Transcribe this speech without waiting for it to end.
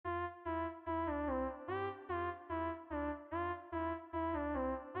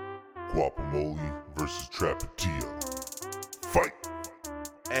Guapamole VS Trapatio. Fight!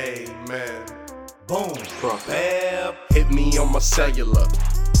 Amen. Boombap. Hit me on my cellular.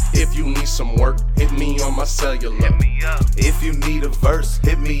 If you need some work, hit me on my cellular. Hit me up. If you need a verse,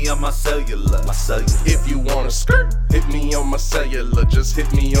 hit me on my cellular. If you wanna skirt, hit me on my cellular. Just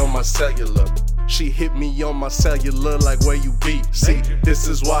hit me on my cellular. She hit me on my cellular like where you be. See, this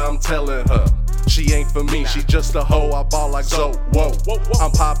is why I'm telling her she ain't for me. She just a hoe, I ball like Zoe. Whoa,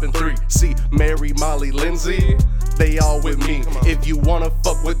 I'm popping 3. See, Mary, Molly, Lindsay, they all with me. If you wanna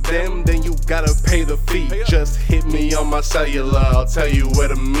fuck with them, then you gotta pay the fee. Just hit me on my cellular, I'll tell you where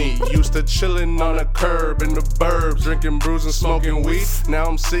to meet. Used to chillin' on a curb in the burbs, drinking brews and smoking weed. Now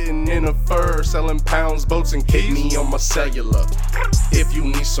I'm sitting in a fur, selling pounds, boats and keys. Hit me on my cellular. If you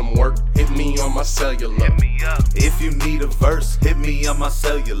need some work, hit me on my cellular. Hit me up. If you need a verse, hit me on my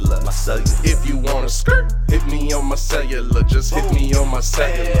cellular. If you wanna skirt, hit me on my cellular. Just hit me on my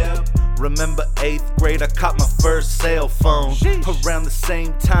cellular. Remember 8th grade, I caught my first cell phone. Around the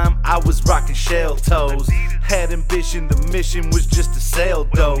same time, I was rocking shell toes. Had ambition, the mission was just to sell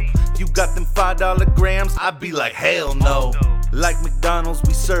dope. You got them $5 grams, I'd be like hell no. Like McDonald's,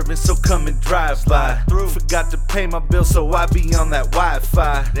 we serving, so come and drive by. Forgot to pay my bill, so I be on that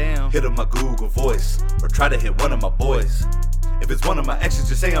Wi-Fi. Hit up my Google Voice, or try to hit one of my boys. If it's one of my exes,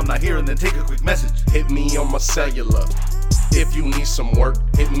 just say I'm not here and then take a quick message. Hit me on my cellular. If you need some work,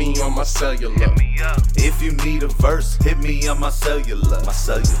 hit me on my cellular. Hit me up. If you need a verse, hit me on my cellular.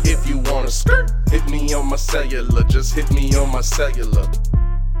 If you wanna skirt, hit me on my cellular. Just hit me on my cellular.